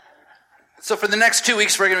So for the next 2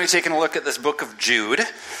 weeks, we're going to be taking a look at this book of Jude.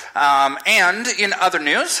 And in other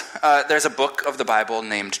news, there's a book of the Bible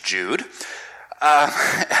named Jude.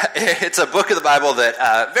 It's a book of the Bible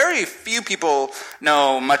that very few people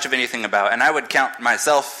know much of anything about, and I would count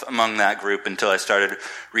myself among that group until I started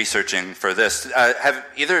researching for this. Have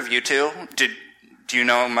either of you two, do you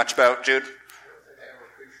know much about Jude?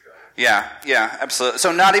 Yeah, absolutely.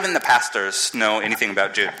 So not even the pastors know anything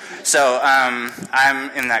about Jude. So I'm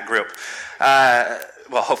in that group.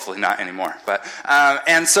 Well, hopefully not anymore. But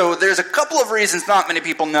and so there's a couple of reasons not many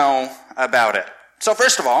people know about it. So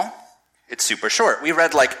first of all, it's super short. We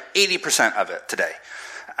read like 80% of it today.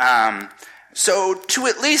 So to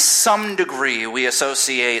at least some degree, we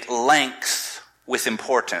associate length with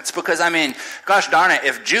importance. Because, I mean, gosh darn it,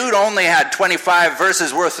 if Jude only had 25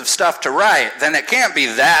 verses worth of stuff to write, then it can't be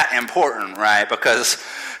that important, right? Because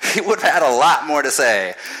he would have had a lot more to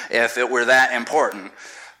say if it were that important.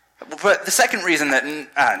 But the second reason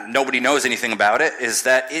that nobody knows anything about it is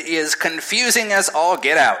that it is confusing as all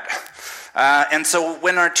get out. And so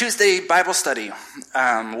when our Tuesday Bible study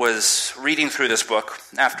was reading through this book,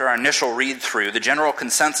 after our initial read-through, the general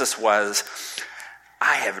consensus was,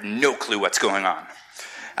 I have no clue what's going on.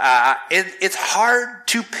 It's hard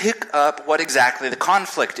to pick up what exactly the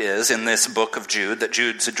conflict is in this book of Jude that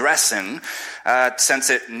Jude's addressing, since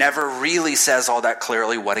it never really says all that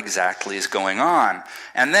clearly what exactly is going on.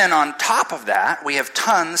 And then on top of that, we have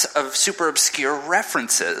tons of super obscure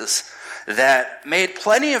references that made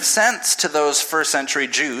plenty of sense to those first century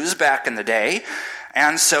Jews back in the day,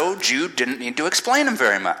 and so Jude didn't need to explain them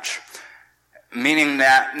very much. Meaning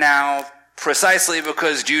that now, precisely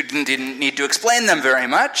because Jude didn't need to explain them very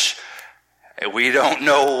much, we don't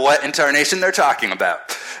know what incarnation they're talking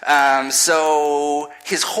about. So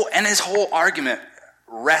his whole argument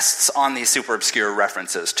rests on these super obscure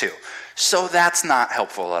references too. So that's not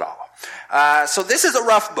helpful at all. So this is a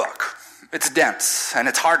rough book. It's dense, and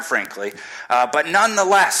it's hard, frankly. But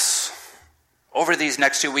nonetheless, over these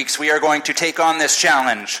next 2 weeks, we are going to take on this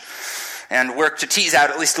challenge and work to tease out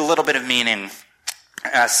at least a little bit of meaning.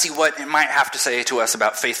 See what it might have to say to us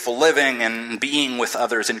about faithful living and being with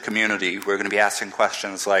others in community. We're going to be asking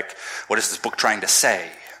questions like, what is this book trying to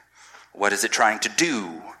say? What is it trying to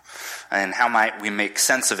do? And how might we make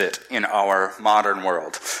sense of it in our modern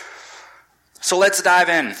world? So let's dive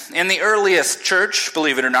in. In the earliest church,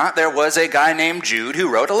 believe it or not, there was a guy named Jude who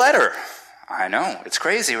wrote a letter. I know, it's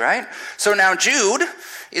crazy, right? So now Jude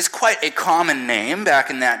is quite a common name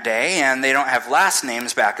back in that day, and they don't have last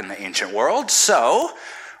names back in the ancient world, so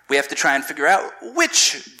we have to try and figure out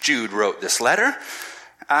which Jude wrote this letter.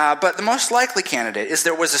 But the most likely candidate is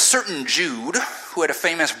there was a certain Jude who had a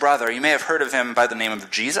famous brother. You may have heard of him by the name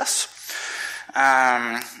of Jesus.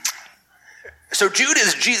 So Jude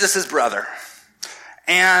is Jesus' brother.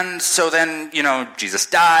 And so then, Jesus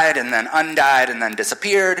died and then undied and then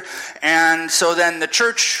disappeared. And so then the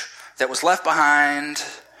church that was left behind,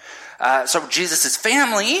 so Jesus'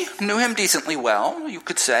 family knew him decently well, you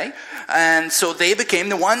could say. And so they became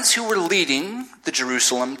the ones who were leading the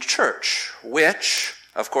Jerusalem church, which,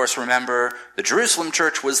 of course, remember, the Jerusalem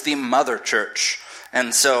church was the mother church.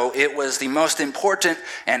 And so it was the most important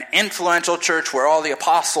and influential church where all the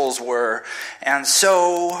apostles were. And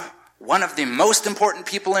so one of the most important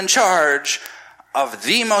people in charge of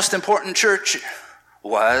the most important church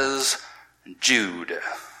was Jude.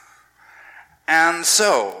 And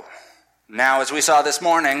so, now as we saw this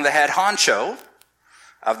morning, the head honcho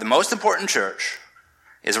of the most important church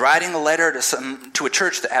is writing a letter to a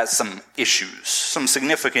church that has some issues, some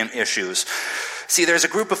significant issues. See, there's a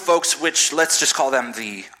group of folks which, let's just call them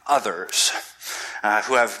the others,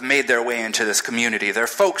 who have made their way into this community. They're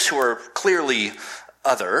folks who are clearly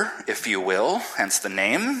other, if you will, hence the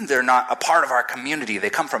name. They're not a part of our community. They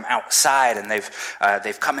come from outside, and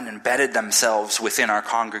they've come and embedded themselves within our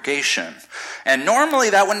congregation. And normally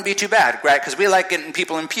that wouldn't be too bad, right? Because we like getting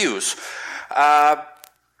people in pews.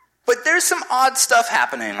 But there's some odd stuff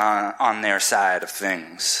happening on their side of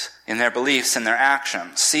things, in their beliefs and their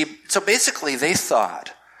actions. See, so basically they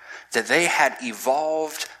thought that they had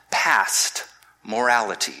evolved past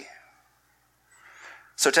morality.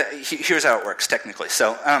 So here's how it works technically.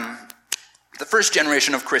 So the first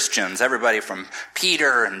generation of Christians, everybody from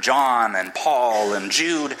Peter and John and Paul and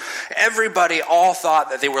Jude, everybody all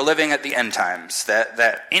thought that they were living at the end times,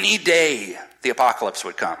 that any day the apocalypse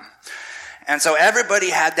would come. And so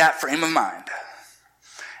everybody had that frame of mind.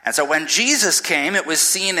 And so when Jesus came, it was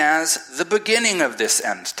seen as the beginning of this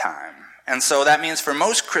end time. And so that means for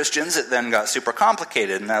most Christians, it then got super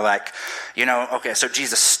complicated. And they're like, okay, so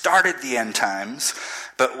Jesus started the end times,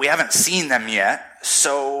 but we haven't seen them yet.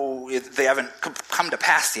 so they haven't come to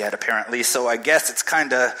pass yet, apparently, so I guess it's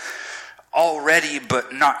kind of already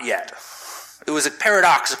but not yet. It was a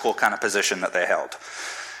paradoxical kind of position that they held.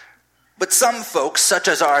 But some folks, such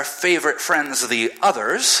as our favorite friends, the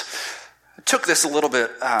others, took this a little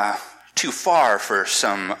bit too far for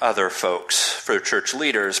some other folks, for church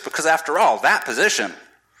leaders, because after all, that position,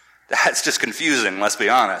 that's just confusing, let's be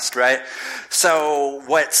honest, right? So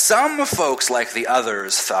what some folks like the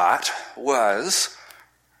others thought was,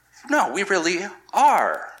 no, we really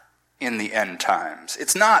are in the end times.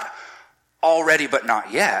 It's not already but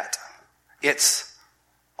not yet. It's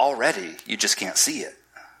already, you just can't see it.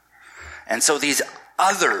 And so these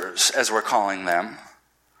others, as we're calling them,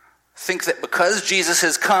 think that because Jesus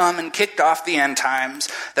has come and kicked off the end times,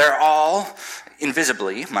 they're all,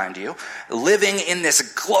 invisibly, mind you, living in this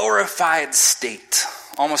glorified state,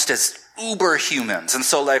 almost as uber humans. And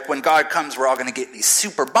so like when God comes, we're all going to get these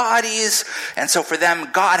super bodies. And so for them,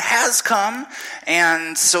 God has come.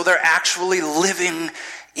 And so they're actually living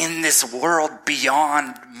in this world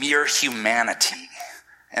beyond mere humanity.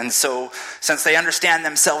 And so, since they understand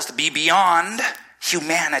themselves to be beyond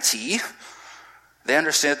humanity, they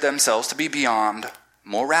understand themselves to be beyond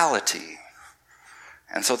morality.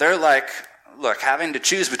 And so they're like, look, having to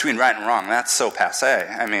choose between right and wrong, that's so passé.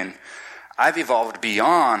 I mean, I've evolved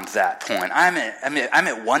beyond that point. I'm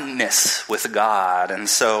at oneness with God. And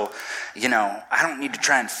so, I don't need to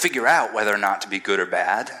try and figure out whether or not to be good or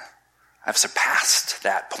bad. I've surpassed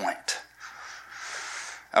that point.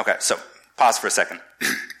 Okay, so pause for a second.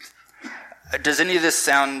 Does any of this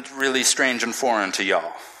sound really strange and foreign to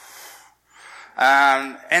y'all?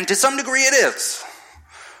 And to some degree it is.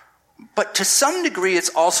 But to some degree it's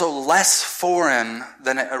also less foreign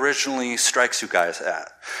than it originally strikes you guys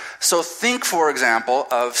at. So think, for example,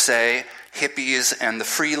 of, say, hippies and the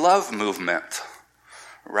free love movement,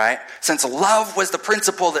 right? Since love was the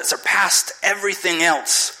principle that surpassed everything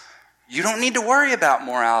else, you don't need to worry about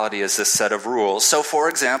morality as this set of rules. So, for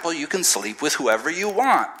example, you can sleep with whoever you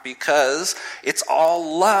want because it's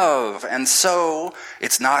all love. And so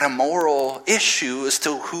it's not a moral issue as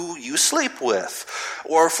to who you sleep with.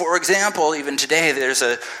 Or, for example, even today, there's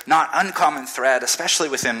a not uncommon thread, especially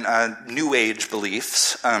within New Age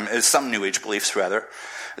beliefs, some New Age beliefs rather,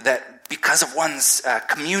 that because of one's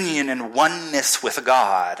communion and oneness with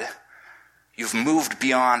God, you've moved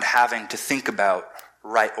beyond having to think about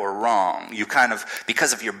right or wrong. You kind of,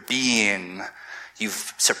 because of your being,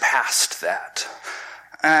 you've surpassed that.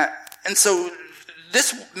 And so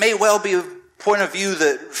this may well be a point of view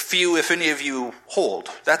that few, if any of you, hold.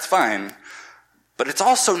 That's fine. But it's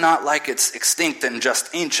also not like it's extinct and just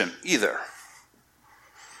ancient either.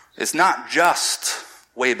 It's not just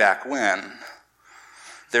way back when.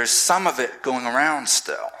 There's some of it going around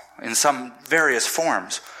still in some various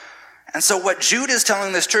forms. And so what Jude is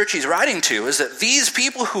telling this church he's writing to is that these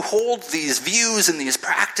people who hold these views and these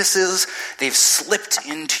practices, they've slipped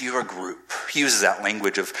into your group. He uses that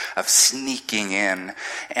language of sneaking in.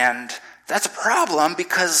 And that's a problem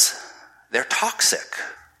because they're toxic,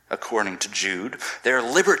 according to Jude. Their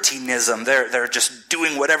libertinism, they're just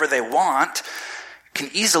doing whatever they want, can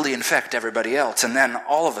easily infect everybody else. And then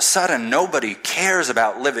all of a sudden, nobody cares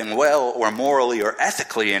about living well or morally or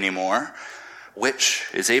ethically anymore, which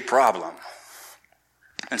is a problem.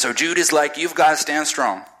 And so Jude is like, you've got to stand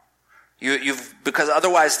strong. Because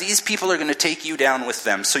otherwise these people are going to take you down with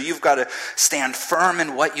them. So you've got to stand firm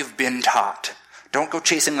in what you've been taught. Don't go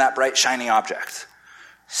chasing that bright, shiny object.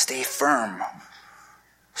 Stay firm.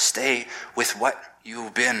 Stay with what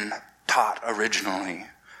you've been taught originally.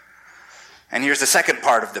 And here's the second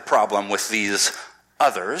part of the problem with these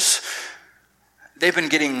others. They've been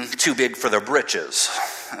getting too big for their britches,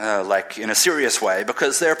 like in a serious way,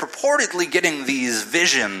 because they're purportedly getting these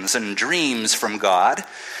visions and dreams from God,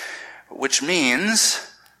 which means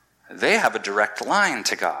they have a direct line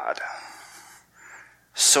to God.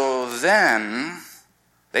 So then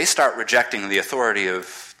they start rejecting the authority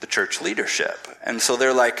of the church leadership. And so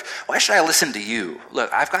they're like, why should I listen to you?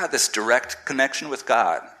 Look, I've got this direct connection with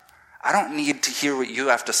God. I don't need to hear what you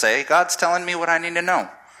have to say. God's telling me what I need to know.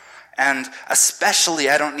 And especially,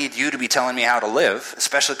 I don't need you to be telling me how to live,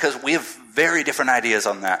 especially because we have very different ideas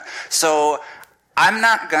on that. So I'm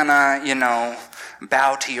not gonna,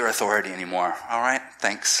 bow to your authority anymore. All right?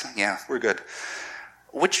 Thanks. Yeah, we're good.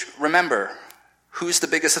 Which, remember, who's the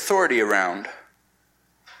biggest authority around?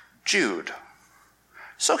 Jude.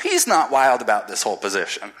 So he's not wild about this whole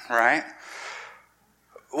position, right?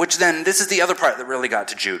 Which then, this is the other part that really got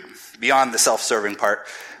to Jude, beyond the self-serving part.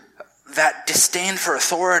 That disdain for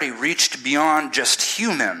authority reached beyond just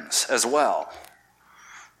humans as well.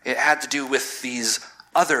 It had to do with these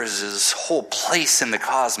others' whole place in the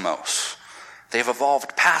cosmos. They've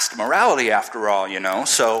evolved past morality, after all,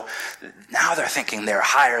 so now they're thinking they're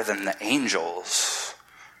higher than the angels.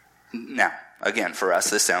 Now, again, for us,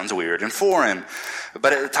 this sounds weird and foreign,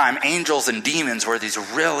 but at the time, angels and demons were these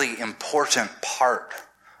really important part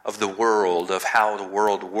of the world, of how the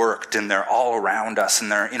world worked, and they're all around us, and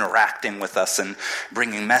they're interacting with us and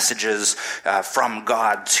bringing messages from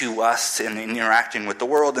God to us and interacting with the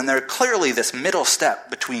world, and they're clearly this middle step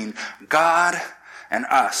between God and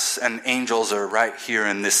us, and angels are right here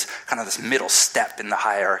in this kind of this middle step in the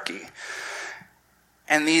hierarchy.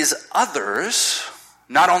 And these others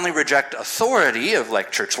not only reject authority of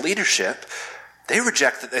like church leadership, they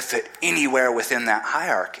reject that they fit anywhere within that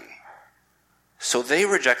hierarchy. So they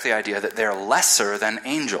reject the idea that they're lesser than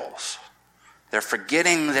angels. They're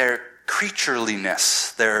forgetting their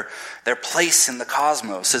creatureliness, their place in the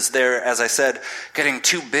cosmos, as they're, as I said, getting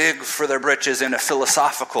too big for their britches in a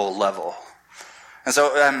philosophical level. And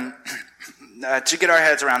so to get our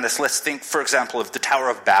heads around this, let's think, for example, of the Tower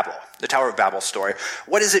of Babel story.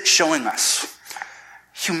 What is it showing us?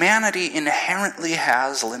 Humanity inherently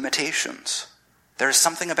has limitations. There's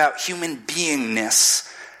something about human beingness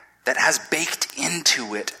that has baked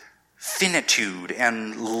into it finitude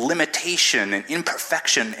and limitation and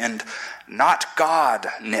imperfection and not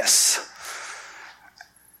godness.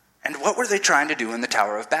 And what were they trying to do in the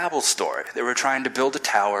Tower of Babel story? They were trying to build a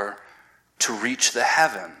tower to reach the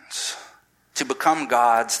heavens, to become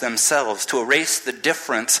gods themselves, to erase the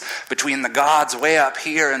difference between the gods way up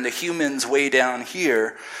here and the humans way down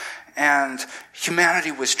here. And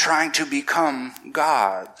humanity was trying to become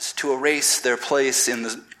gods, to erase their place in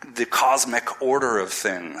the cosmic order of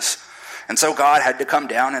things. And so God had to come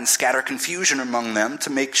down and scatter confusion among them to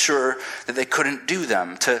make sure that they couldn't do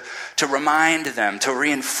them, to remind them, to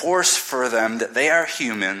reinforce for them that they are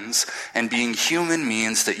humans, and being human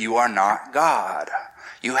means that you are not God.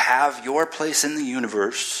 You have your place in the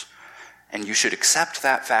universe, and you should accept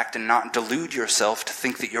that fact and not delude yourself to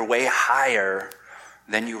think that you're way higher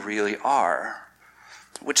than you really are.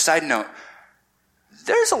 Which, side note,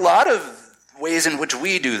 there's a lot of ways in which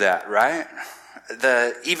we do that, right?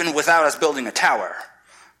 Even without us building a tower.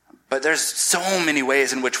 But there's so many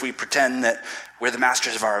ways in which we pretend that we're the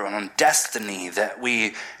masters of our own destiny, that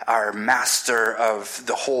we are master of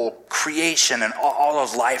the whole creation and all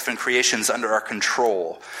of life and creation's under our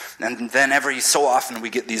control. And then every so often we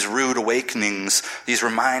get these rude awakenings, these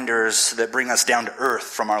reminders that bring us down to earth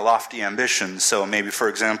from our lofty ambitions. So maybe, for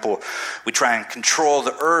example, we try and control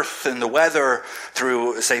the earth and the weather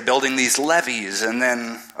through, say, building these levees, and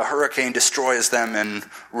then a hurricane destroys them and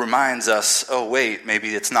reminds us, oh wait,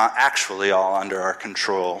 maybe it's not actually all under our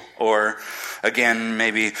control. Or again,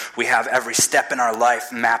 maybe we have every step in our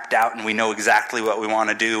life mapped out and we know exactly what we want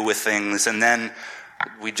to do with things, and then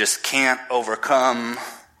we just can't overcome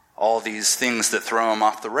all these things that throw them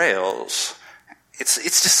off the rails. It's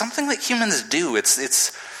just something that humans do.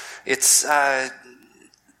 It's part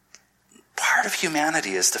of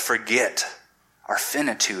humanity is to forget our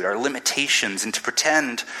finitude, our limitations, and to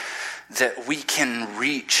pretend that we can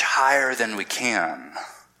reach higher than we can,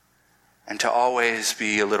 and to always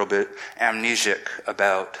be a little bit amnesic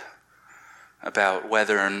about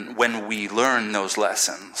whether and when we learn those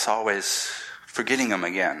lessons, always forgetting them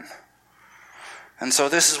again. And so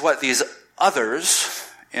this is what these others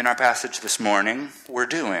in our passage this morning were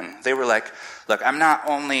doing. They were like, look, I'm not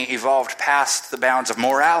only evolved past the bounds of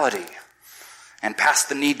morality and past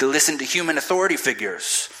the need to listen to human authority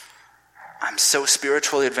figures. I'm so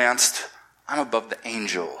spiritually advanced, I'm above the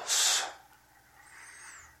angels.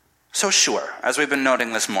 So sure, as we've been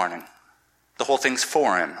noting this morning, the whole thing's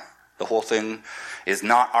foreign. The whole thing is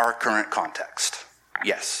not our current context.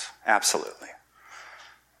 Yes, absolutely.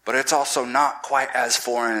 But it's also not quite as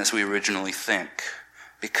foreign as we originally think,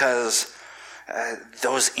 because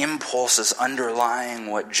those impulses underlying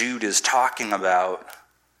what Jude is talking about,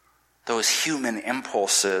 those human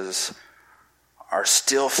impulses, are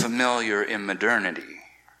still familiar in modernity.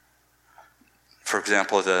 For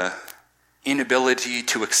example, the inability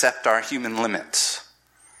to accept our human limits,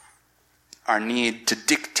 our need to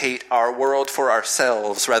dictate our world for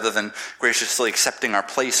ourselves rather than graciously accepting our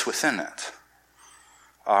place within it,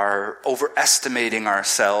 our overestimating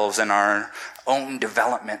ourselves and our own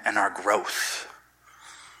development and our growth,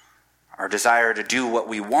 our desire to do what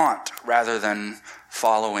we want rather than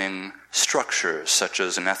following structures such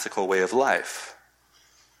as an ethical way of life.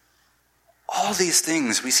 All these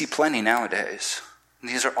things we see plenty nowadays. And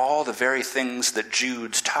these are all the very things that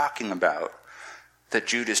Jude's talking about, that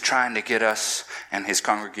Jude is trying to get us and his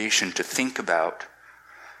congregation to think about.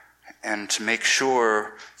 and to make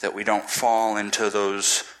sure that we don't fall into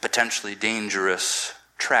those potentially dangerous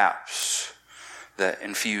traps that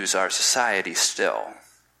infuse our society still.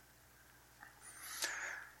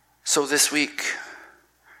 So this week,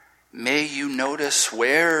 may you notice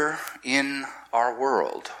where in our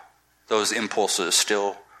world those impulses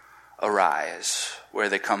still arise, where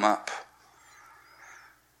they come up.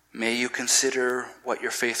 May you consider what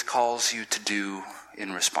your faith calls you to do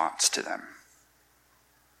in response to them.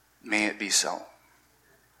 May it be so.